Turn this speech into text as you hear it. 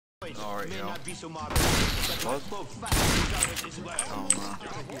Alright, yo. Oh,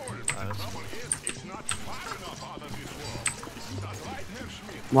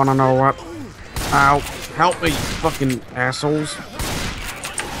 Wanna know what? Ow. Help me, you fucking assholes.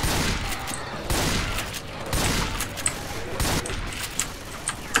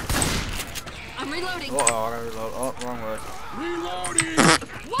 I'm reloading. Uh-oh, I gotta reload. Oh, wrong way. Reloading!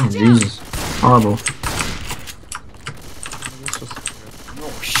 Oh, Jesus. Horrible. No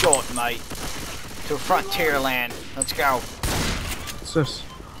shot, mate. To frontier land. Let's go. What's this?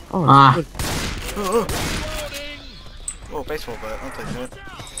 Oh, Ah. Oh, baseball bat. I'll take that.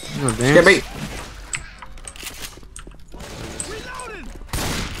 Skippy!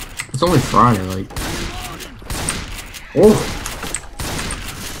 It's only Friday, like. Oh!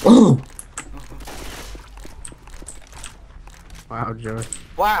 Oh! Wow, Joey.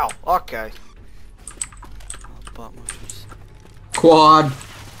 Wow, okay. Quad!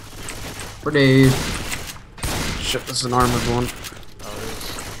 For days. Shit, this is an armored one. Oh, it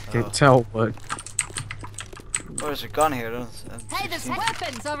is. Can't tell, but. Oh, there's a gun here. Hey, there's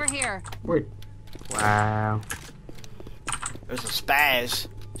weapons over here. Wait. Wow. There's a spaz.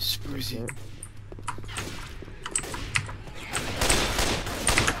 Spoozy.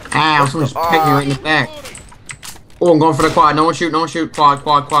 Ow, someone's pegging me right in the back. Oh, I'm going for the quad. No one shoot, no one shoot. Quad.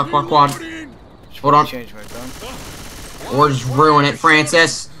 Hold on. Change my gun. Or just ruin it,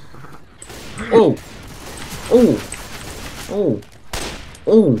 Francis. Oh. Oh. Oh.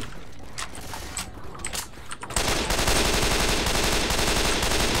 Oh.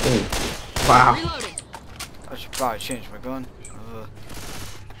 Oh. Wow. Reloading. I should probably change my gun.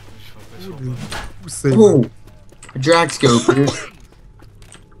 Oh. A drag scope, dude.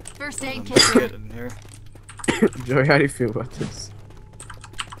 First aid Get kit. in here. Joey, how do you feel about this?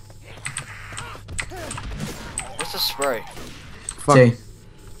 What's the spray? Fuck. Say.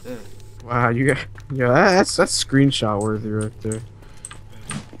 Wow, you got. Yeah, that's screenshot worthy right there.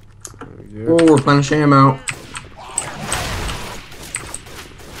 Oh, replenish ammo.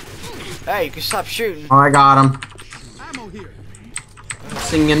 Hey, you can stop shooting. Oh, I got him. Ammo here.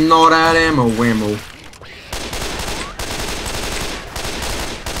 Singing all that ammo whammo.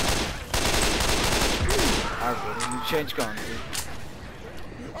 Alright, buddy, you change gun, dude.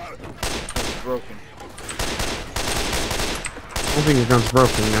 It's broken. I don't think your gun's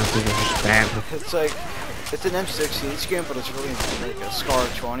broken. I think it's just bad. It's like, it's an M16 skin, but it's really like a Scar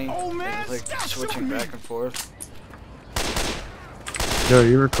 20. Oh, man, and it's like switching back and forth. Joey,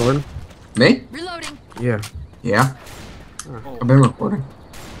 you recording? Me? Reloading. Yeah. Yeah. Oh, I've been recording.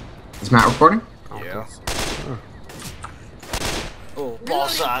 Is Matt recording? yeah. Oh, ball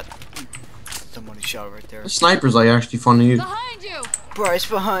shot. Somebody shot right there. The sniper's like actually fun to use. Behind you. Bryce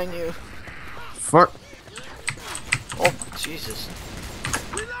behind you. Fuck. Oh, Jesus.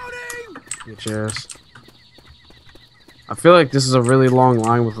 Get your ass. I feel like this is a really long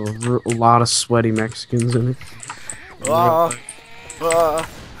line with a lot of sweaty Mexicans in it.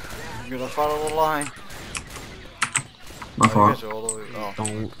 You're gonna follow the line. My Oh, you fault. guys are all the way. Oh.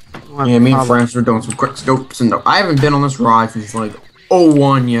 Don't. Yeah, me and friends are doing some quick scopes, and I haven't been on this ride since like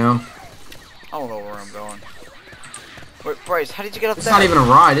 '01, yo. I don't know where I'm going. Wait, Bryce, how did you get up It's there? not even a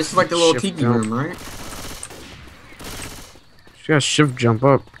ride. This is like the little Shift tiki jump. room, right? You gotta shift jump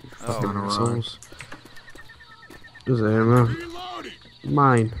up. Oh, Not a ride. Assholes. There's ammo. Reloading.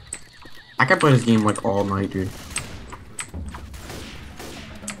 Mine. I can play this game like all night, dude.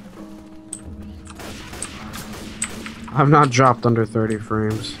 I've not dropped under 30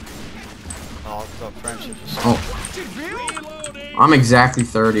 frames. oh, it's up friendship. Oh, I'm exactly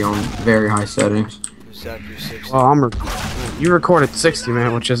 30 on very high settings. Exactly 60. Well, you recorded 60,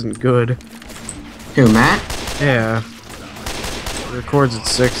 man, which isn't good. Who, Matt? Yeah. It records at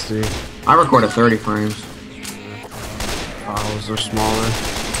 60. I record at 30 frames. Files are smaller.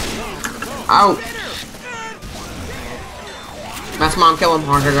 Ow! Matt's mom, kill him.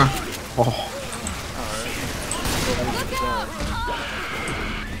 Oh.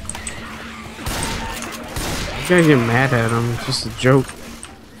 You gotta get mad at him. It's just a joke.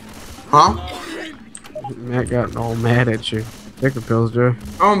 Huh? Matt got all mad at you. Take the pills, Joe.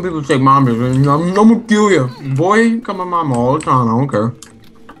 I want people to take mom. I'm gonna kill you. Boy, you come to mama all the time. I don't care.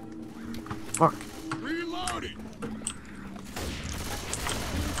 Fuck. Reloading.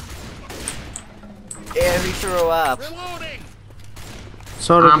 Yeah, he threw up. Reloading.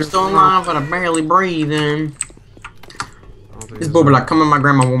 So did I'm your still mom. alive, but I'm barely breathing. I don't think This it's boy be right. like, come on, my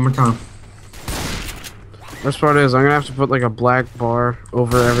grandma one more time. Best part is I'm gonna have to put like a black bar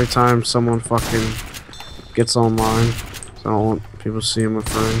over every time someone fucking gets online. So I don't want people seeing my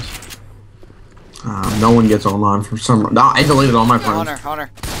friends. No one gets online from some. No, I deleted all my friends. Hunter.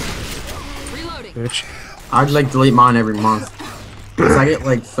 bitch. I'd like delete mine every month. Cause I get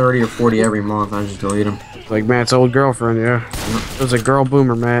like 30 or 40 every month. I just delete them. Like Matt's old girlfriend, yeah. It was a girl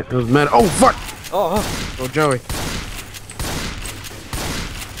boomer, Matt. It was Matt. Oh, fuck! Oh, Oh, Joey.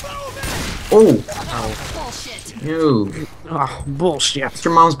 Oh, Bullshit. you. Oh, bullshit. Get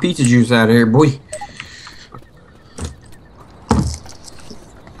your mom's pizza juice out of here, boy.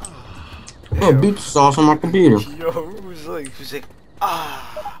 Oh, pizza sauce on my computer. yo, it was like,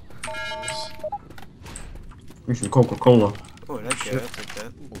 ah. Here's some Coca-Cola. Oh, that's good. That's like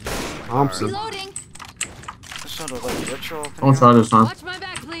that. Thompson. Reloading. That sounded like retro. up in I'll here. try this time. Watch my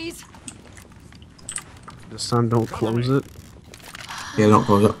back, please. The sun don't close it. Yeah, don't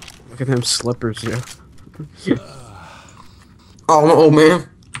close it. Look at them slippers, yeah. Oh, I'm an old man.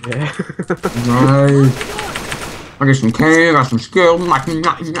 Yeah. Nice. I got some cane, I got some skills.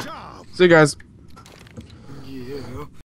 See you guys.